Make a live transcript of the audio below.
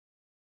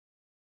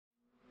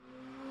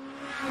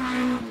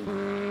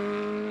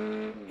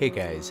Hey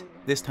guys,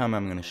 this time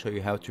I'm going to show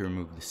you how to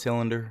remove the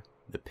cylinder,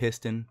 the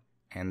piston,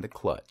 and the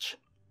clutch.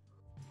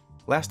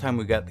 Last time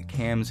we got the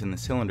cams and the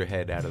cylinder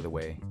head out of the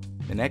way.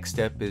 The next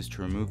step is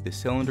to remove the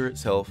cylinder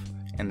itself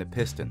and the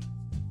piston.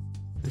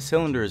 The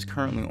cylinder is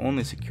currently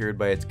only secured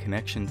by its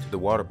connection to the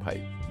water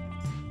pipe,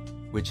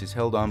 which is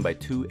held on by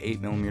two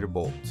 8mm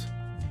bolts.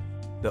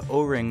 The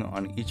O-ring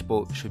on each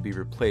bolt should be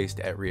replaced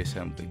at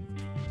reassembly.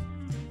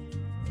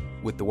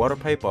 With the water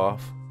pipe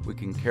off, we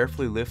can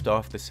carefully lift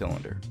off the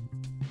cylinder.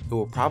 It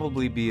will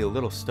probably be a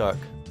little stuck,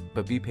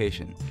 but be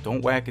patient.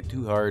 Don't whack it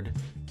too hard,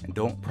 and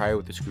don't pry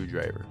with the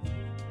screwdriver.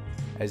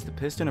 As the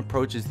piston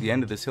approaches the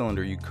end of the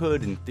cylinder, you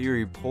could, in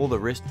theory, pull the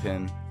wrist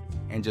pin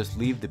and just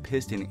leave the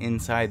piston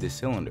inside the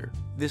cylinder.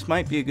 This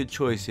might be a good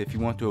choice if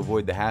you want to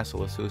avoid the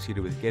hassle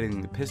associated with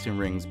getting the piston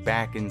rings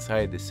back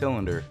inside the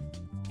cylinder,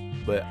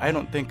 but I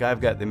don't think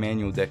I've got the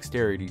manual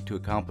dexterity to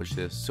accomplish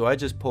this, so I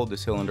just pulled the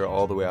cylinder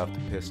all the way off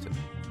the piston.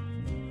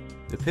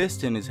 The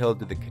piston is held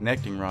to the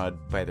connecting rod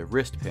by the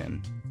wrist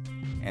pin,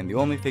 and the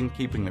only thing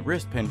keeping the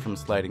wrist pin from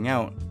sliding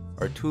out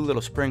are two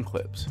little spring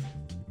clips.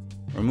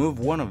 Remove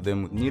one of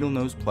them with needle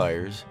nose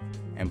pliers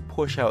and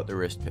push out the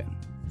wrist pin.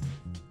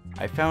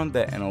 I found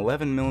that an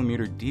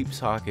 11mm deep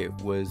socket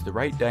was the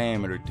right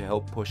diameter to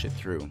help push it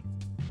through.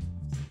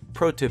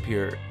 Pro tip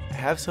here,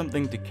 have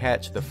something to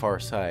catch the far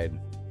side,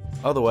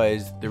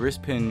 otherwise the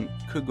wrist pin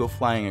could go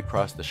flying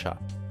across the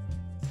shop.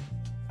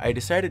 I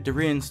decided to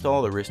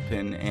reinstall the wrist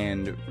pin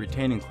and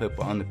retaining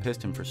clip on the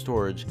piston for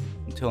storage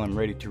until I'm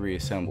ready to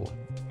reassemble.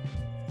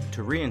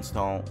 To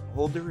reinstall,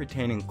 hold the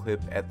retaining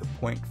clip at the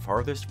point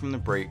farthest from the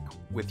brake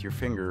with your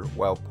finger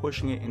while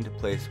pushing it into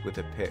place with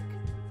a pick.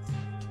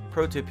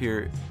 Pro tip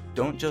here,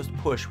 don't just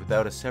push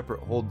without a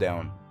separate hold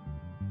down,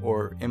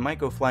 or it might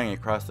go flying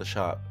across the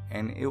shop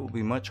and it will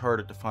be much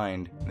harder to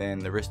find than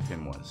the wrist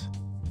pin was.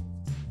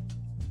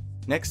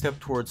 Next step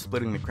towards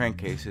splitting the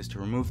crankcase is to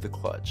remove the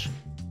clutch.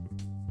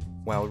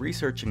 While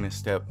researching this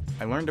step,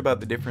 I learned about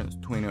the difference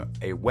between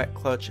a wet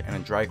clutch and a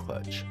dry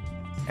clutch.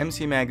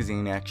 MC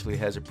Magazine actually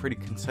has a pretty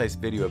concise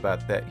video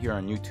about that here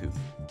on YouTube.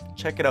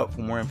 Check it out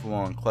for more info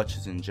on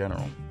clutches in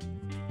general.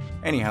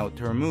 Anyhow,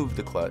 to remove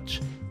the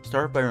clutch,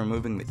 start by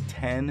removing the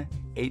 10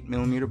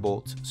 8mm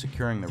bolts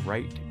securing the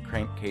right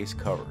crankcase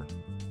cover.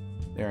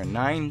 There are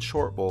 9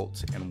 short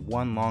bolts and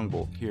 1 long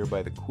bolt here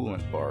by the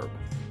coolant barb.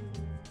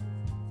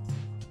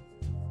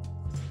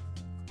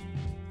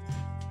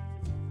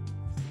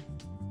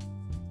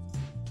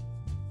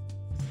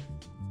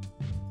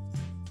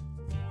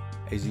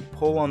 As you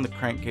pull on the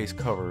crankcase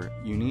cover,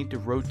 you need to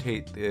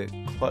rotate the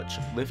clutch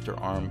lifter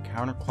arm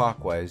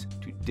counterclockwise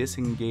to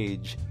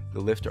disengage the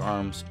lifter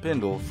arm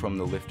spindle from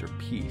the lifter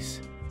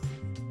piece.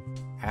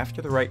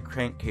 After the right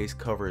crankcase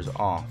cover is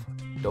off,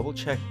 double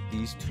check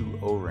these two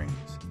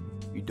O-rings.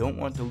 You don't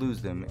want to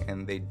lose them,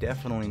 and they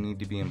definitely need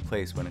to be in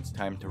place when it's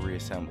time to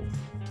reassemble.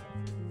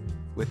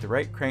 With the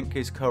right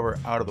crankcase cover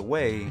out of the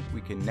way,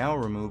 we can now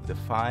remove the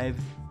 5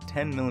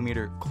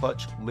 10mm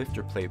clutch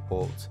lifter plate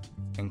bolts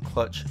and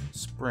clutch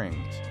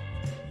springs.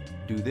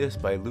 Do this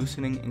by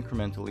loosening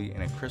incrementally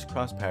in a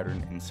crisscross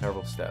pattern in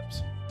several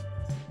steps.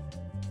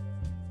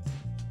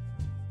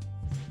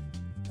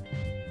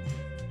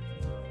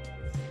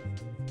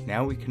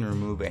 Now we can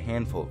remove a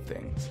handful of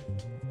things: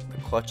 the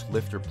clutch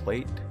lifter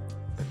plate,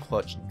 the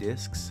clutch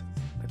discs,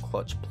 the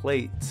clutch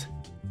plates,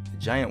 the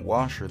giant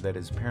washer that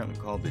is apparently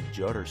called the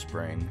judder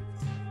spring,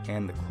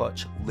 and the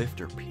clutch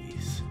lifter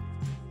piece.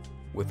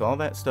 With all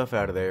that stuff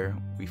out of there,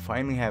 we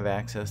finally have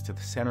access to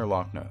the center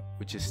lock nut,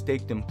 which is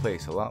staked in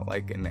place a lot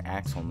like an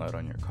axle nut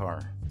on your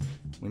car.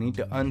 We need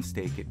to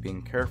unstake it,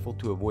 being careful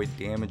to avoid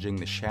damaging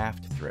the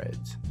shaft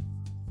threads.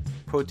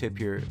 Pro tip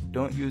here,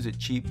 don't use a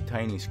cheap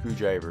tiny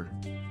screwdriver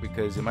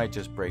because it might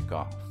just break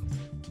off.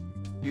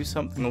 Use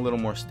something a little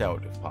more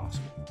stout if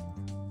possible.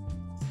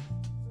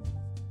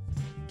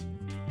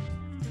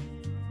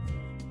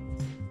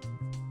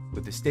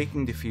 With the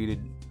staking defeated,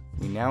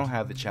 we now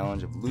have the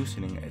challenge of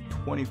loosening a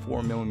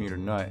 24mm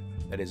nut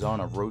that is on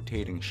a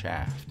rotating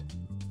shaft.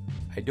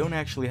 I don't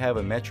actually have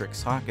a metric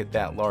socket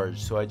that large,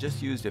 so I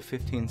just used a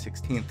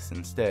 15/16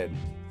 instead,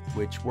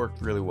 which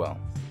worked really well.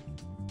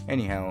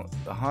 Anyhow,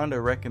 the Honda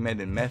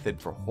recommended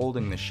method for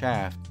holding the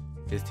shaft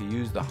is to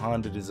use the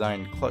Honda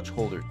designed clutch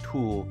holder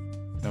tool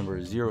number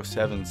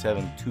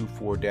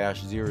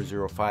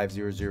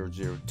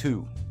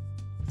 07724-00500002.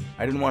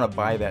 I didn't want to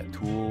buy that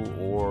tool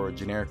or a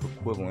generic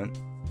equivalent,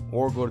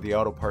 or go to the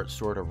auto parts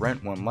store to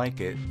rent one like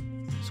it,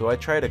 so I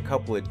tried a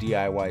couple of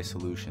DIY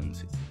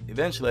solutions.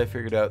 Eventually I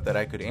figured out that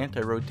I could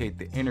anti-rotate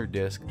the inner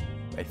disc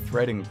by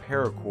threading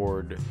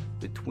paracord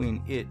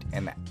between it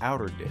and the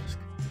outer disc.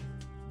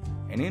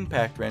 An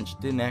impact wrench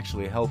didn't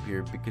actually help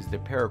here because the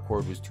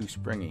paracord was too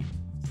springy.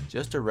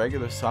 Just a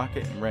regular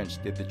socket and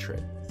wrench did the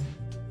trick.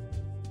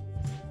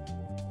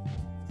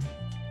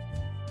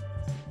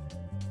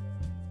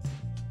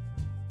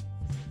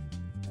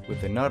 With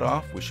the nut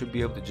off, we should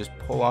be able to just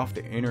pull off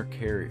the inner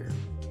carrier.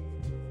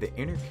 The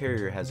inner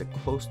carrier has a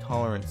close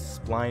tolerance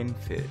spline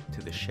fit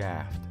to the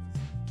shaft.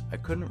 I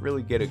couldn't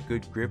really get a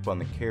good grip on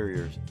the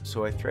carriers,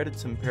 so I threaded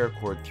some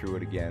paracord through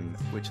it again,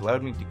 which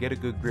allowed me to get a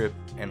good grip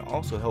and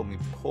also helped me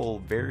pull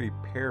very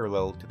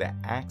parallel to the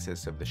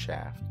axis of the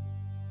shaft.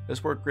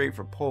 This worked great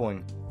for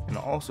pulling and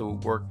also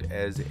worked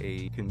as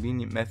a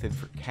convenient method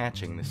for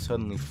catching the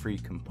suddenly free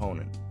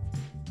component.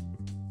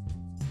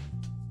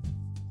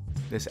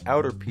 This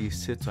outer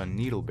piece sits on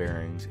needle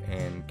bearings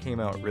and came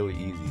out really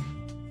easy.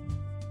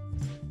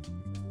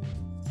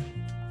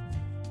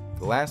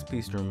 The last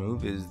piece to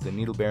remove is the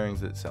needle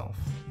bearings itself.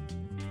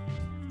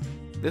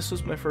 This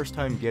was my first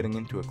time getting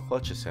into a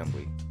clutch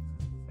assembly.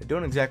 I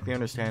don't exactly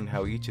understand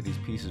how each of these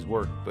pieces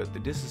work, but the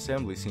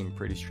disassembly seemed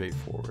pretty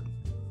straightforward.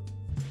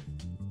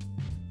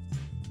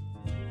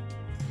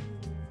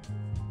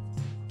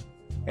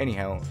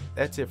 Anyhow,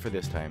 that's it for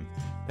this time.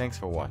 Thanks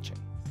for watching.